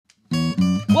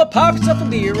a pop, yourself a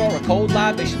beer, or a cold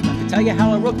libation. Let me tell you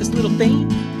how I wrote this little theme.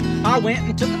 I went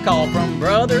and took a call from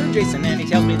Brother Jason, and he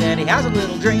tells me that he has a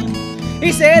little dream.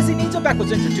 He says he needs a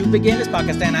backwards intro to begin his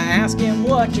podcast, and I ask him,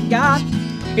 what you got?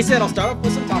 He said, I'll start off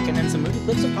with some talking and some moody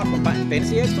clips of popcorn fighting,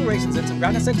 fantasy explorations, and some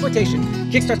groundness exploitation,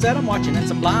 kickstarts that I'm watching, and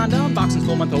some blind unboxings,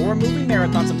 full-month horror movie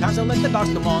marathon. Sometimes I let the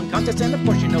dogs come on, contests, and of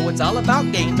course you know it's all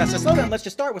about games. That's a slow down, let's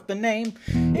just start with the name.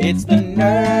 It's the Nerds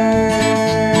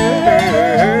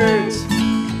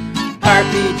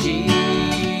RPG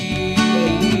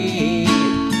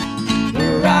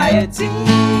Variety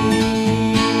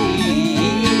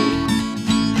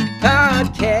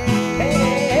Podcast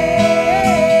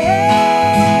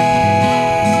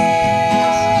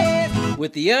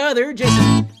with the other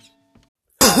Jason.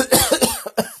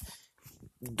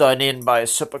 Done in by a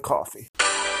sip of coffee.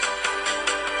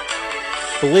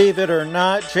 Believe it or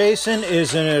not, Jason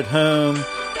isn't at home.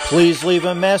 Please leave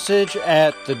a message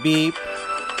at the beep.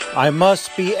 I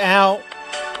must be out,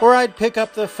 or I'd pick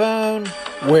up the phone.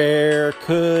 Where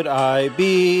could I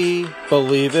be?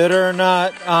 Believe it or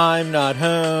not, I'm not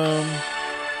home.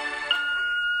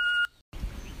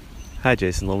 Hi,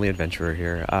 Jason, Lonely Adventurer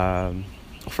here.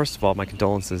 First of all, my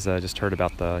condolences. I just heard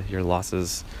about your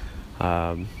losses.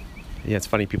 It's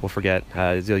funny, people forget.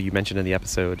 You mentioned in the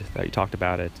episode that you talked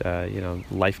about it.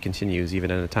 Life continues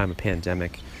even in a time of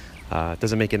pandemic. It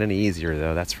doesn't make it any easier,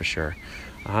 though, that's for sure.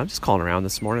 I'm just calling around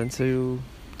this morning to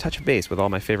touch base with all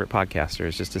my favorite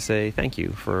podcasters, just to say thank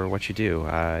you for what you do.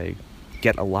 I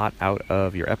get a lot out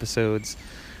of your episodes.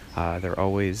 They're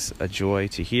always a joy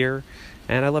to hear.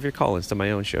 And I love your call-ins to my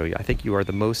own show. I think you are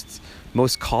the most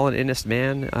call-in-inest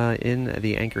man in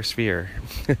the Anchor sphere.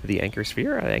 The Anchor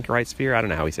sphere? Anchorite sphere? I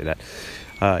don't know how we say that.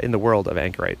 In the world of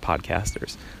Anchorite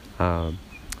podcasters.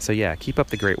 So yeah, keep up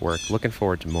the great work. Looking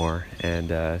forward to more.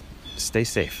 And stay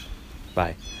safe.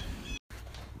 Bye.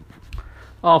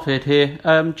 Arvid here.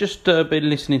 Just been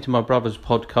listening to my brother's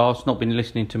podcast. Not been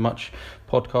listening to much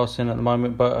podcasting at the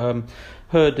moment, but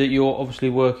heard that you're obviously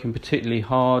working particularly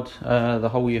hard. The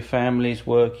whole of your family's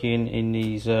working in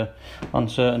these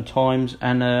uncertain times,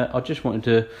 and I just wanted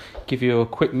to give you a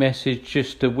quick message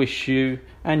just to wish you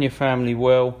and your family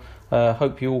well.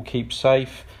 Hope you all keep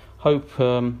safe. Hope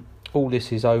all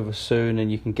this is over soon and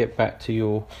you can get back to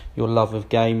your love of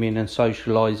gaming and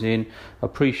socialising.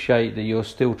 Appreciate that you're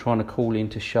still trying to call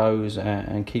into shows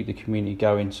and keep the community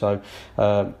going. So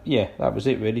that was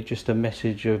it really. Just a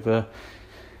message of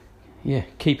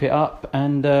keep it up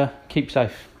and keep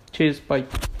safe. Cheers, bye.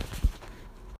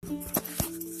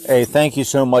 Hey, thank you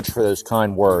so much for those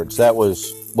kind words. That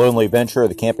was Lonely Adventure,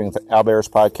 the Camping with Owlbears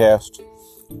podcast,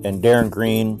 and Darren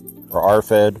Green, or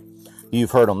RFED.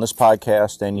 You've heard on this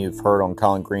podcast, and you've heard on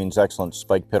Colin Green's excellent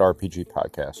Spike Pit RPG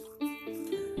podcast.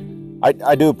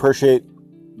 I do appreciate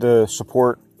the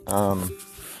support.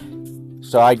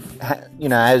 So as you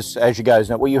guys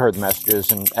know, well, you heard the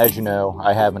messages, and as you know,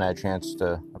 I haven't had a chance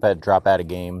I've had to drop out of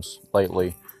games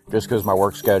lately, just because of my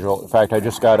work schedule. In fact, I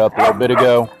just got up a little bit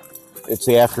ago. It's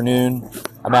the afternoon.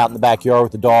 I'm out in the backyard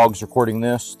with the dogs recording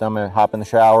this. Then I'm going to hop in the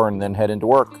shower and then head into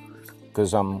work,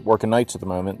 because I'm working nights at the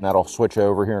moment, and that'll switch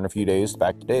over here in a few days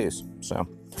back to days. So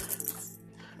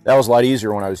that was a lot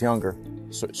easier when I was younger,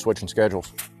 switching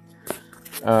schedules.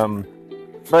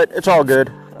 But it's all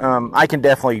good. I can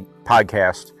definitely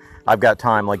podcast. I've got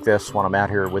time like this when I'm out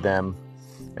here with them,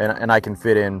 and I can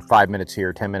fit in 5 minutes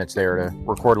here, 10 minutes there to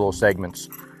record little segments.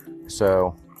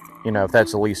 So, if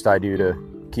that's the least I do to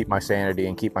keep my sanity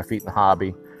and keep my feet in the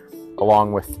hobby,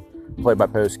 along with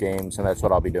play-by-post games, and that's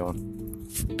what I'll be doing.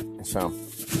 So,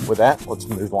 with that, let's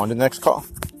move on to the next call.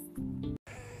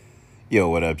 Yo,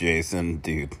 what up, Jason?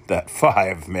 Dude, that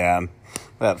 5, man.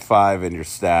 That 5 in your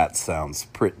stats sounds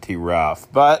pretty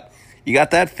rough. But you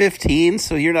got that 15,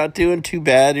 so you're not doing too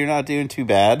bad.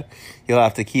 You'll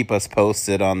have to keep us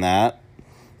posted on that.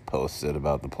 Posted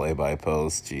about the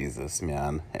play-by-post. Jesus,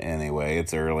 man. Anyway,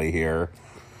 it's early here.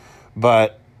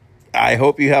 But I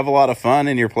hope you have a lot of fun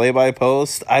in your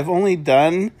play-by-post. I've only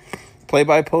done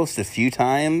play-by-post a few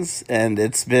times, and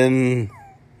it's been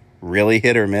really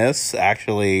hit or miss.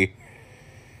 Actually,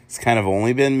 it's kind of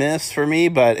only been miss for me,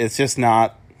 but it's just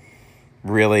not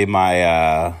really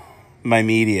my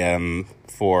medium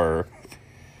for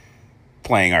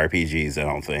playing RPGs, I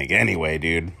don't think. Anyway,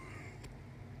 dude,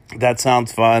 that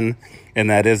sounds fun, and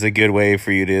that is a good way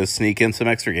for you to sneak in some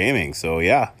extra gaming. So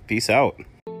yeah, peace out.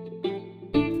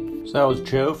 So that was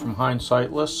Joe from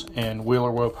Hindsightless and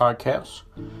Wheeler Woe Podcasts.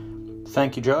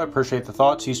 Thank you, Joe. I appreciate the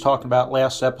thoughts. He's talking about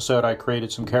last episode I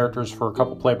created some characters for a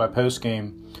couple play-by-post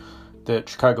game that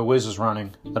Chicago Wiz is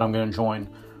running that I'm going to join.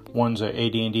 One's a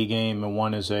AD&D game and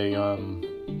one is a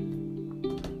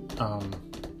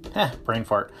brain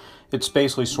fart. It's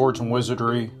basically Swords and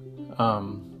Wizardry,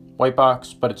 white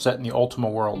box, but it's set in the Ultima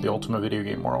world, the Ultima video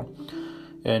game world.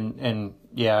 And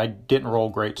yeah, I didn't roll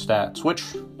great stats, which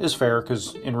is fair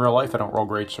because in real life I don't roll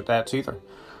great stats either.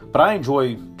 But I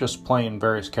enjoy just playing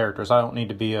various characters. I don't need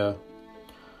to be a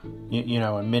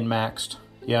min-maxed.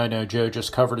 Yeah, I know Joe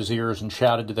just covered his ears and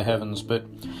shouted to the heavens, but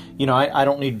I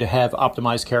don't need to have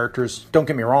optimized characters. Don't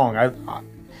get me wrong.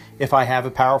 If I have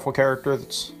a powerful character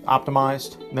that's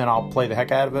optimized, then I'll play the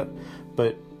heck out of it.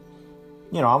 But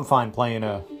I'm fine playing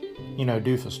a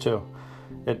doofus too.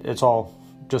 It's all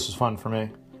just as fun for me.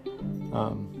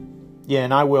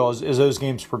 And I will, as those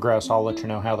games progress, I'll let you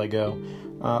know how they go.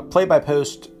 Play by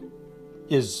post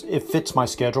it fits my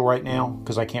schedule right now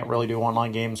because I can't really do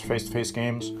online games, face-to-face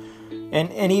games,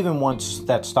 and even once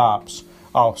that stops,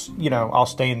 I'll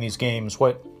stay in these games.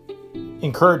 What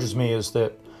encourages me is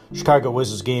that Chicago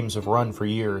Wiz's games have run for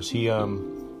years.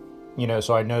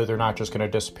 So I know they're not just going to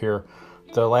disappear.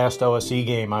 The last OSE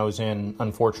game I was in,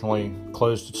 unfortunately,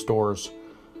 closed its doors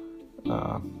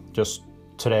just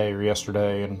today or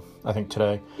yesterday, and I think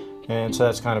today. And so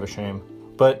that's kind of a shame.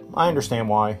 But I understand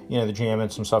why. The GM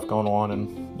had some stuff going on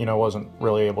and, wasn't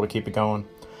really able to keep it going,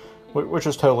 which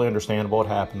is totally understandable. It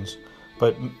happens.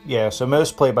 But, yeah, so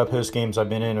most play-by-post games I've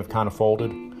been in have kind of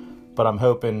folded. But I'm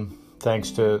hoping,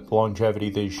 thanks to the longevity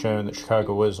that he's shown, that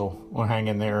Chicago Wiz will hang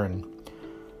in there and,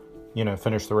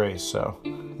 finish the race. So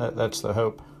that's the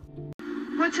hope.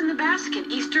 What's in the basket?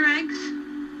 Easter eggs?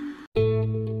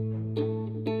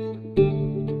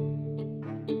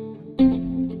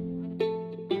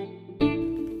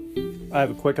 I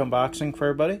have a quick unboxing for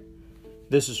everybody.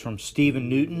 This is from Stephen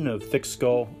Newton of Thick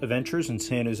Skull Adventures in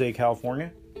San Jose,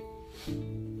 California.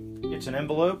 It's an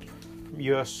envelope,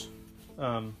 US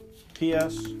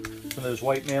PS, one of those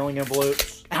white mailing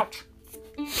envelopes. Ouch!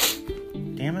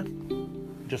 Damn it.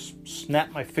 Just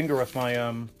snapped my finger with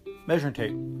my measuring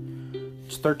tape.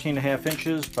 It's 13.5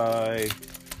 inches by,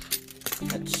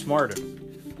 that's smarter,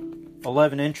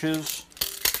 11 inches.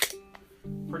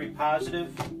 Pretty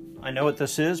positive. I know what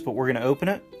this is, but we're going to open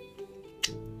it.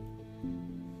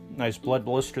 Nice blood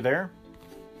blister there.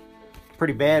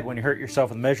 Pretty bad when you hurt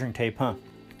yourself with measuring tape, huh?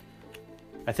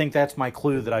 I think that's my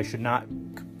clue that I should not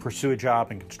pursue a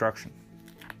job in construction.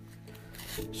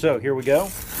 So, here we go.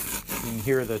 You can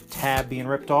hear the tab being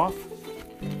ripped off.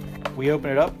 We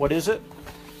open it up. What is it?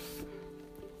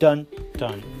 Dun,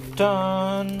 dun,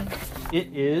 dun. It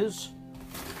is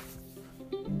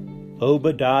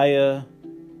Obadiah,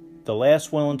 The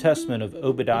Last Will and Testament of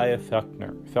Obadiah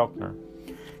Faulkner.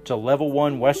 It's a level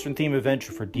 1 Western theme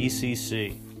adventure for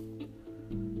DCC.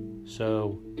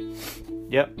 So,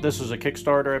 yep, this is a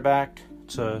Kickstarter I backed.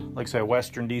 It's a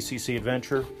Western DCC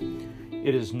adventure.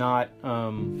 It is not,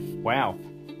 wow.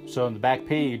 So on the back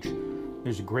page,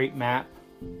 there's a great map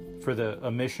for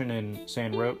a mission in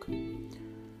San Roque. And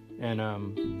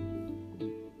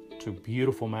it's a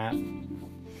beautiful map.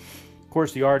 Of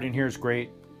course, the art in here is great.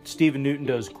 Stephen Newton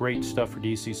does great stuff for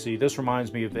DCC. This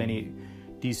reminds me of any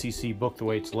DCC book the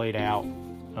way it's laid out.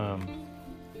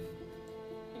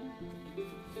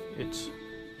 It's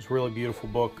a really beautiful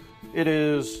book. It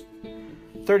is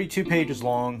 32 pages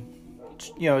long.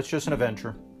 It's just an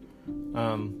adventure.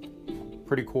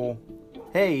 Pretty cool.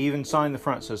 Hey, he even signed the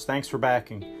front. Says thanks for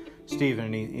backing, Stephen,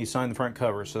 and he signed the front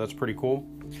cover. So that's pretty cool.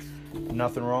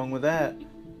 Nothing wrong with that.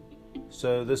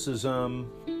 So this is it's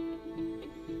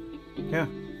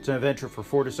an adventure for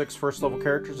 4 to 6 first level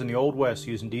characters in the Old West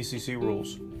using DCC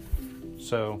rules.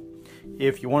 So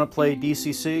if you want to play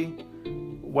DCC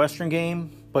Western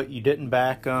game, but you didn't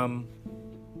back Dark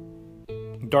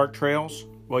Trails,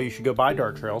 well, you should go buy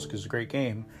Dark Trails because it's a great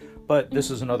game. But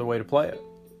this is another way to play it.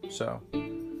 So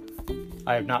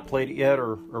I have not played it yet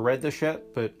or read this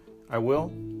yet, but I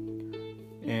will.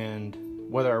 And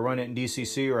whether I run it in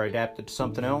DCC or I adapt it to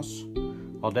something else,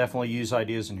 I'll definitely use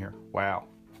ideas in here. Wow.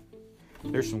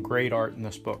 There's some great art in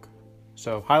this book.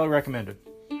 So, highly recommended.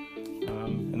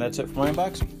 And that's it for my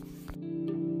unboxing.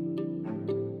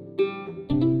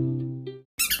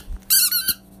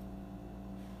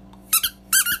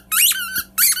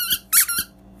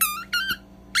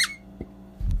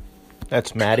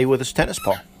 That's Maddie with his tennis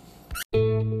ball.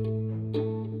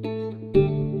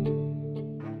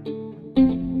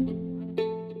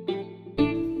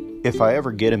 If I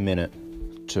ever get a minute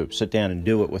to sit down and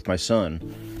do it with my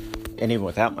son, and even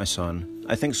without my son,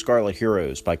 I think Scarlet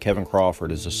Heroes by Kevin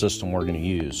Crawford is a system we're going to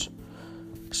use.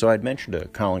 So I'd mentioned to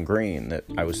Colin Green that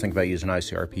I was thinking about using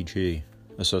ICRPG,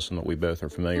 a system that we both are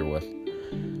familiar with,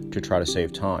 to try to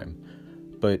save time.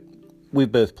 But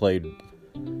we've both played,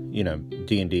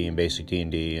 D&D and basic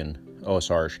D&D and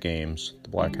OSR-ish games, the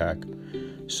Black Hack.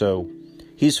 So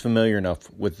he's familiar enough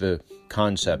with the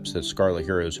concepts that Scarlet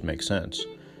Heroes would make sense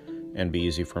and be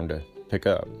easy for him to pick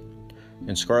up.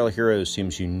 And Scarlet Heroes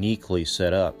seems uniquely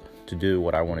set up to do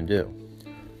what I want to do.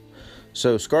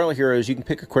 So Scarlet Heroes, you can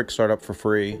pick a quick startup for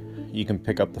free. You can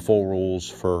pick up the full rules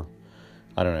for,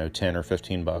 I don't know, 10 or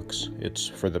 15 bucks. It's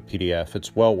for the PDF.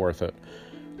 It's well worth it.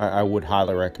 I would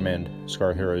highly recommend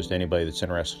Scarlet Heroes to anybody that's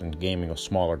interested in gaming with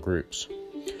smaller groups.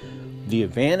 The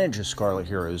advantage of Scarlet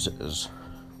Heroes is,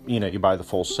 you buy the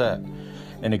full set,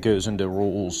 and it goes into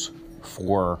rules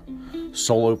for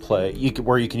solo play,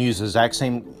 where you can use the exact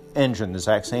same engine, the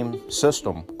exact same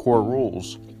system, core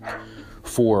rules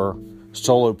for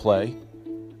solo play,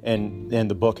 and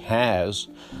the book has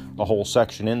a whole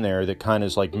section in there that kind of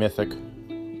is like Mythic,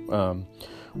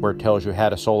 where it tells you how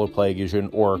to solo play, gives you an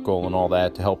oracle and all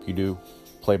that to help you do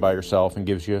play by yourself, and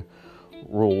gives you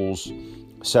rules,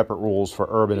 separate rules for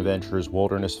urban adventures,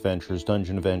 wilderness adventures,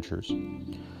 dungeon adventures,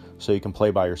 so you can play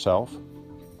by yourself.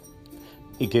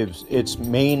 It gives its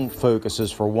main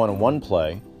focuses for one-on-one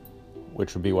play,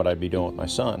 which would be what I'd be doing with my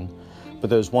son, but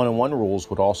those one-on-one rules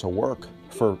would also work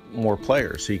for more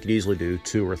players, so you could easily do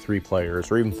 2 or 3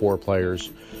 players or even 4 players,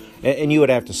 and you would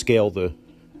have to scale the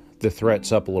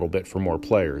threats up a little bit for more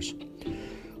players.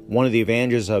 One of the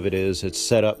advantages of it is it's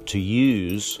set up to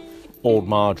use old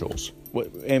modules,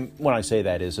 and when I say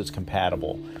that is it's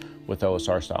compatible with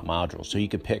OSR style modules, so you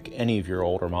could pick any of your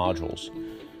older modules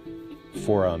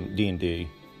for D&D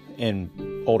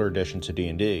and older editions of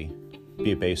D&D,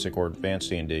 be it basic or advanced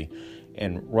D&D,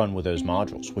 and run with those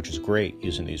modules, which is great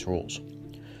using these rules.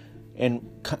 And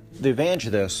the advantage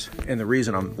of this, and the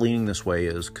reason I'm leaning this way,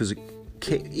 is because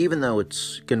even though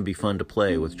it's going to be fun to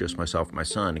play with just myself and my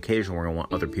son, occasionally we're going to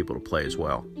want other people to play as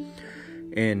well.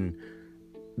 And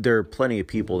there are plenty of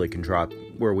people that can drop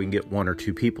where we can get 1 or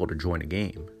 2 people to join a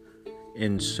game.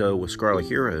 And so with Scarlet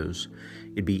Heroes,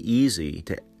 it'd be easy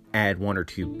to add 1 or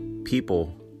 2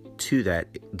 people to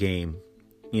that game,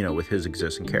 with his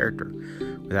existing character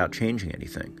without changing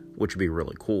anything, which would be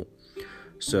really cool.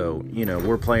 So,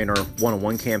 we're playing our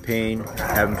one-on-one campaign,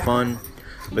 having fun,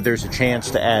 but there's a chance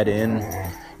to add in,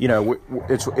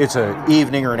 it's an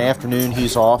evening or an afternoon,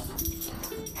 he's off,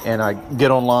 and I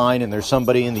get online and there's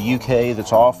somebody in the UK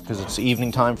that's off because it's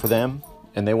evening time for them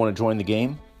and they want to join the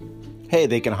game. Hey,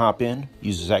 they can hop in,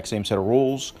 use the exact same set of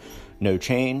rules, no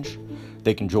change.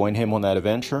 They can join him on that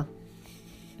adventure,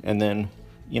 and then,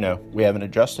 we haven't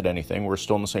adjusted anything. We're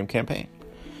still in the same campaign.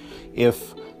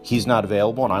 If he's not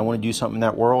available and I want to do something in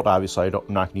that world, obviously I'm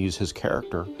not going to use his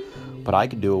character, but I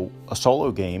could do a solo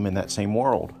game in that same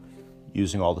world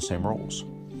using all the same rules.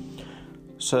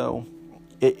 So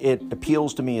it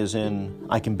appeals to me as in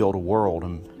I can build a world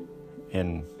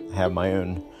and have my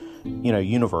own,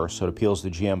 universe. So it appeals to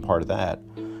the GM part of that.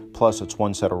 Plus it's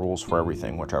one set of rules for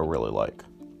everything, which I really like.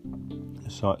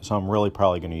 So I'm really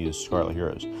probably going to use Scarlet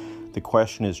Heroes. The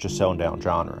question is just selling down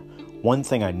genre. One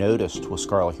thing I noticed with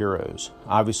Scarlet Heroes,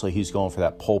 obviously he's going for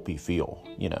that pulpy feel.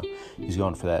 He's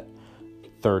going for that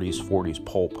 30s, 40s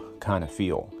pulp kind of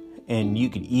feel. And you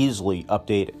could easily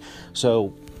update it.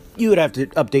 So you would have to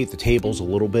update the tables a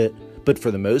little bit, but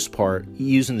for the most part,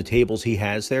 using the tables he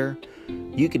has there,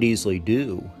 you could easily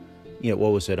do,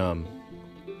 what was it,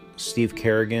 Steve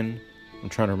Kerrigan? I'm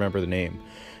trying to remember the name.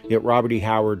 Robert E.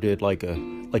 Howard did like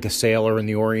a sailor in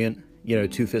the Orient,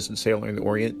 two-fisted sailor in the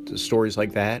Orient, stories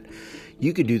like that.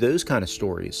 You could do those kind of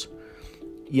stories,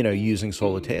 using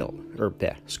Solitaire or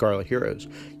Scarlet Heroes.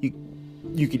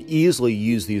 You could easily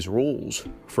use these rules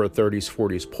for a 30s,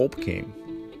 40s pulp game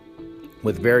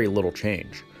with very little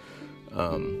change,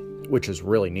 which is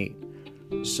really neat.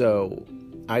 So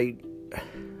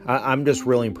I'm just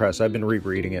really impressed. I've been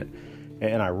rereading it,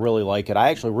 and I really like it. I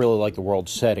actually really like the world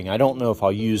setting. I don't know if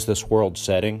I'll use this world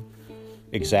setting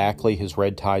exactly, his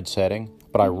Red Tide setting,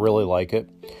 but I really like it.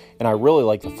 And I really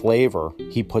like the flavor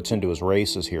he puts into his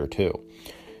races here, too.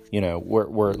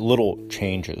 Where little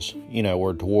changes,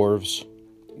 where dwarves,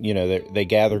 they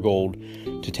gather gold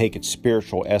to take its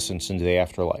spiritual essence into the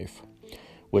afterlife,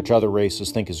 which other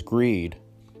races think is greed,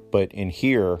 but in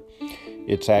here,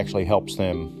 it actually helps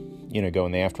them, go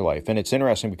in the afterlife. And it's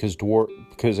interesting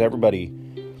because everybody,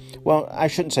 well, I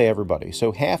shouldn't say everybody.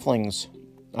 So halflings,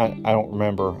 I don't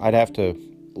remember. I'd have to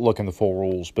look in the full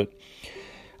rules, but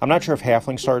I'm not sure if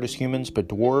halflings start as humans, but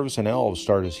dwarves and elves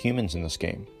start as humans in this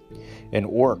game. And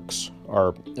orcs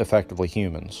are effectively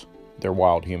humans. They're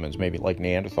wild humans, maybe like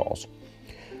Neanderthals.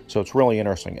 So it's really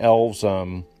interesting. Elves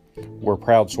were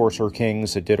proud sorcerer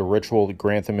kings that did a ritual to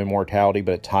grant them immortality,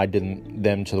 but it tied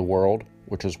them to the world,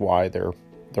 which is why they're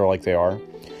like they are.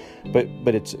 But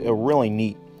it's a really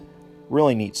neat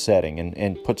setting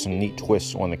and puts some neat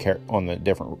twists on the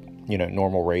different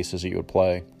normal races that you would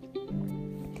play.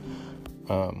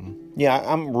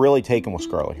 I'm really taken with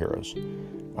Scarlet Heroes.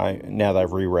 Now that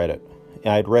I've reread it.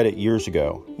 I'd read it years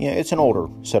ago. Yeah, it's an older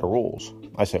set of rules.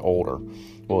 I say older.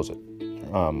 What was it?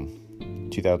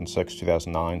 2006,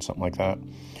 2009, something like that.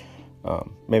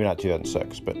 Maybe not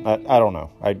 2006, but I don't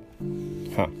know. I'd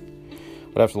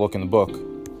have to look in the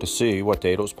book to see what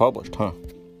date it was published,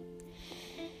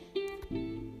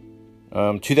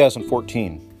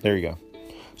 2014. There you go.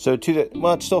 So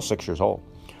it's still 6 years old.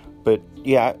 But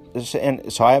yeah,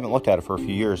 and so I haven't looked at it for a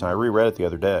few years, and I reread it the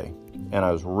other day, and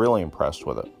I was really impressed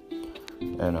with it.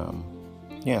 And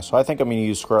so I think I'm going to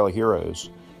use Scarlet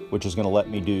Heroes, which is going to let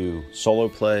me do solo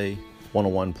play,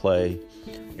 one-on-one play,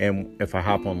 and if I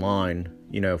hop online,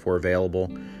 if we're available,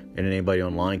 and anybody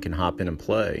online can hop in and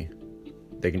play,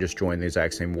 they can just join the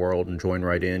exact same world and join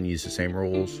right in, use the same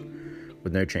rules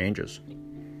with no changes,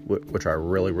 which I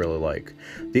really, really like.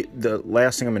 The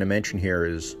last thing I'm going to mention here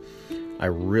is I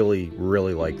really,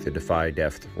 really like the Defy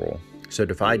Death rule. So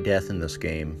Defy Death in this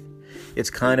game,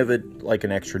 it's kind of like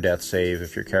an extra death save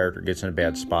if your character gets in a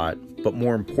bad spot. But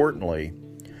more importantly,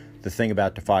 the thing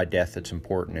about Defy Death that's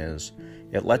important is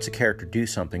it lets a character do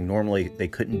something normally they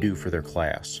couldn't do for their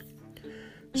class.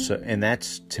 So, and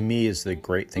that's, to me, is the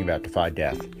great thing about Defy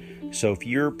Death. So if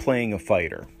you're playing a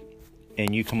fighter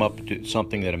and you come up to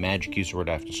something that a magic user would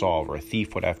have to solve or a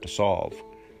thief would have to solve,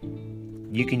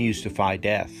 you can use Defy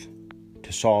Death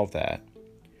to solve that.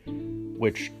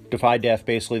 Which Defy Death,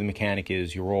 basically the mechanic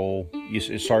is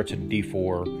it starts at a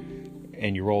D4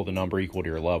 and you roll the number equal to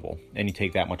your level and you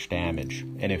take that much damage.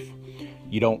 And if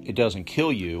it doesn't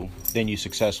kill you, then you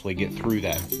successfully get through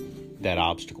that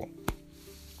obstacle.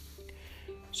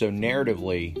 So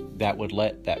narratively, that would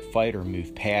let that fighter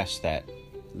move past that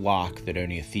lock that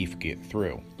only a thief can get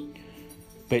through.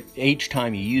 But each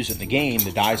time you use it in the game,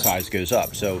 the die size goes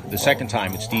up. So the second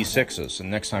time it's D6s, and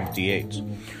the next time it's D8s.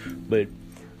 But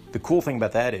the cool thing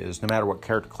about that is, no matter what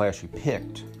character class you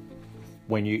picked,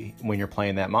 when you're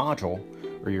playing that module,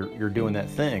 or you're doing that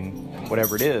thing,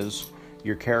 whatever it is,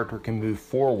 your character can move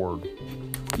forward,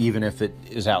 even if it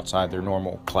is outside their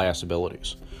normal class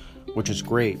abilities, which is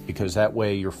great because that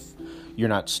way you're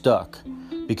not stuck.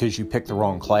 Because you picked the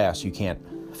wrong class, you can't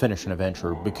finish an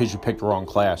adventure. Because you picked the wrong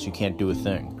class, you can't do a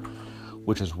thing,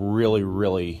 which is really,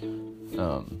 really,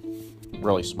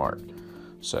 really smart.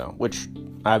 So, which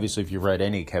obviously, if you've read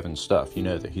any Kevin's stuff, you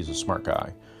know that he's a smart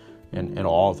guy, and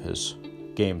all of his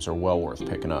games are well worth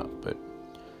picking up. But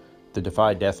the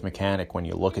Defy Death mechanic, when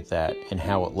you look at that and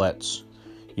how it lets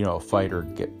a fighter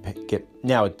get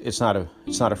now, it's not a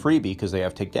freebie because they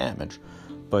have to take damage,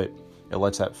 but it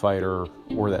lets that fighter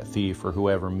or that thief or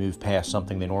whoever move past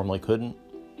something they normally couldn't.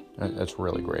 That's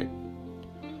really great.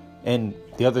 And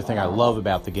the other thing I love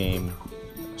about the game,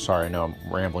 sorry, I know I'm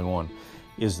rambling on,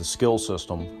 is the skill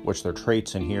system, which there are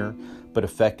traits in here, but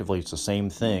effectively it's the same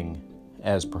thing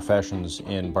as professions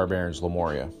in Barbarians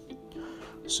Lemuria.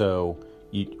 So,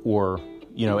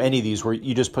 any of these where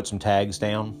you just put some tags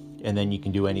down, and then you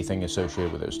can do anything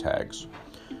associated with those tags,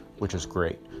 which is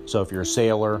great. So if you're a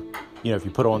sailor, if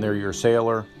you put on there you're a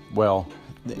sailor, well,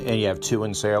 and you have 2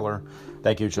 in sailor,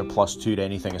 that gives you a +2 to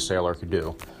anything a sailor could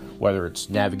do, whether it's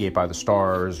navigate by the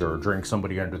stars or drink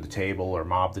somebody under the table or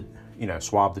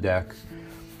swab the deck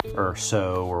or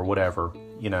sew or whatever,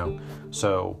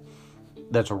 So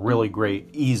that's a really great,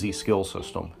 easy skill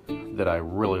system that I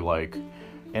really like.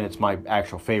 And it's my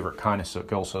actual favorite kind of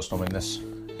skill system, and this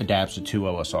adapts it to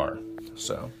OSR.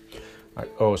 So,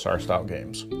 OSR style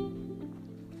games.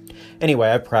 Anyway,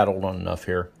 I've prattled on enough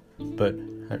here, but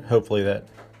hopefully that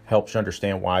helps you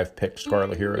understand why I've picked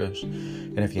Scarlet Heroes.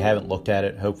 And if you haven't looked at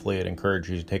it, hopefully it encourages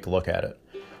you to take a look at it.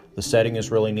 The setting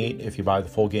is really neat if you buy the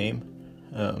full game.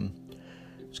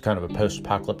 It's kind of a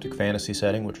post-apocalyptic fantasy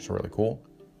setting, which is really cool.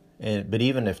 But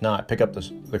even if not, pick up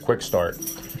the Quick Start,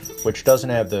 which doesn't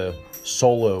have the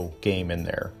solo game in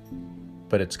there,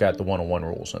 but it's got the one-on-one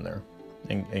rules in there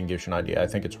and gives you an idea. I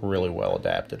think it's really well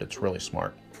adapted. It's really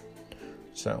smart.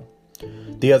 So,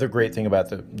 the other great thing about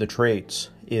the traits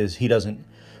is he doesn't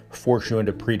force you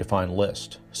into a predefined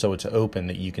list. So it's open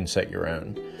that you can set your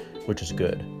own, which is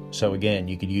good. So again,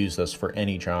 you could use this for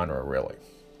any genre, really.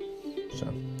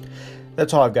 So,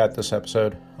 that's all I've got this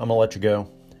episode. I'm going to let you go,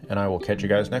 and I will catch you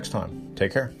guys next time.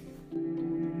 Take care.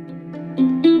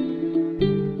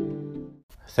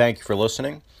 Thank you for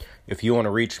listening. If you want to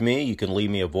reach me, you can leave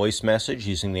me a voice message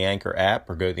using the Anchor app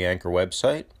or go to the Anchor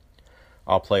website.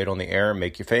 I'll play it on the air and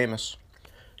make you famous.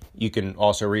 You can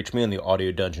also reach me in the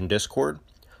Audio Dungeon Discord.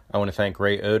 I want to thank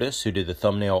Ray Otis, who did the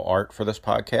thumbnail art for this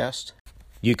podcast.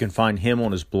 You can find him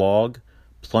on his blog,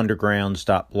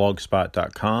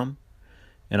 plundergrounds.blogspot.com.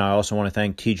 And I also want to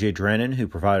thank TJ Drennan, who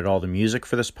provided all the music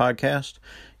for this podcast.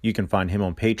 You can find him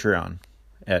on Patreon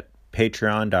at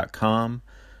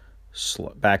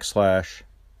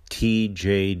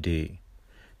patreon.com/TJD.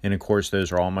 And of course,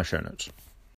 those are all my show notes.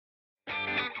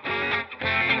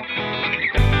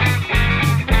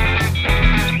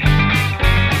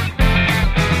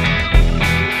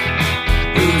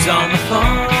 Who's on the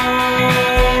phone?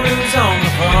 Who's on the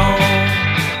phone?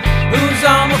 Who's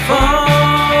on the phone?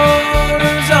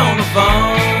 Who's on the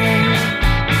phone?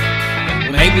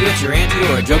 Well, maybe it's your auntie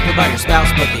or a joke about your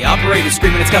spouse, but the operator's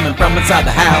screaming it's coming from inside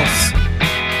the house.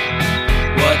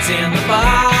 What's in the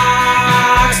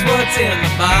box? What's in the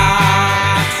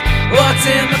box? What's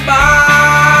in the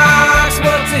box?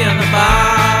 What's in the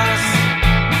box?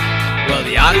 Well,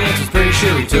 the audience was pretty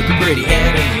sure he took a pretty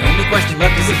head, and the only question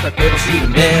left is if that pit'll shoot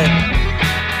him dead.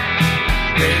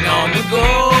 Bring on the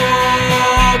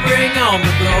gold, bring on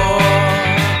the gold.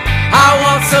 I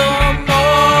want some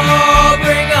more,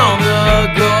 bring on the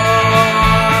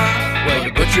gold. Well,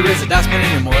 your butcher is a dustman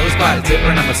and your moil is quite a tipper,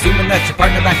 and I'm assuming that your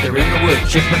partner back there in the wood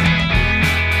chipper.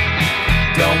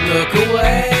 Don't look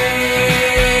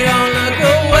away, don't look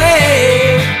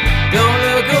away, don't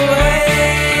look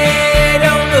away,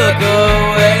 don't look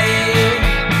away.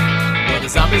 Well, the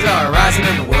zombies are rising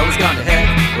and the world has gone to heck.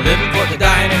 We're living for the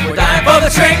dying and we're dying for the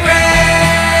train wreck.